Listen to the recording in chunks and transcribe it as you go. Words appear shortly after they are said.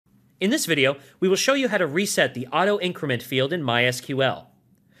In this video, we will show you how to reset the auto-increment field in MySQL.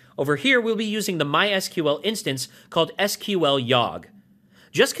 Over here, we'll be using the MySQL instance called SQL Yog.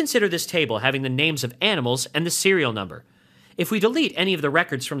 Just consider this table having the names of animals and the serial number. If we delete any of the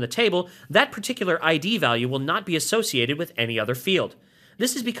records from the table, that particular ID value will not be associated with any other field.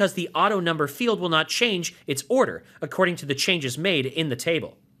 This is because the auto number field will not change its order according to the changes made in the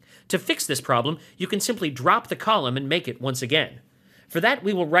table. To fix this problem, you can simply drop the column and make it once again. For that,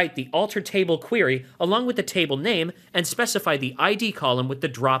 we will write the alter table query along with the table name and specify the ID column with the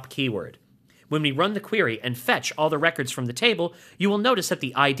drop keyword. When we run the query and fetch all the records from the table, you will notice that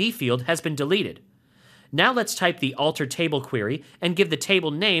the ID field has been deleted. Now let's type the alter table query and give the table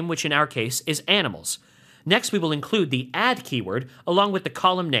name, which in our case is animals. Next, we will include the add keyword along with the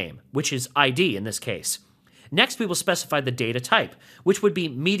column name, which is ID in this case. Next, we will specify the data type, which would be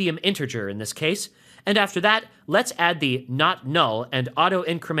medium integer in this case. And after that, let's add the not null and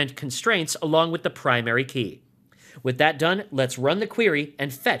auto-increment constraints along with the primary key. With that done, let's run the query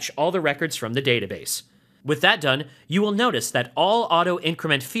and fetch all the records from the database. With that done, you will notice that all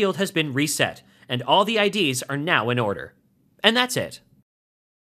auto-increment field has been reset, and all the IDs are now in order. And that's it.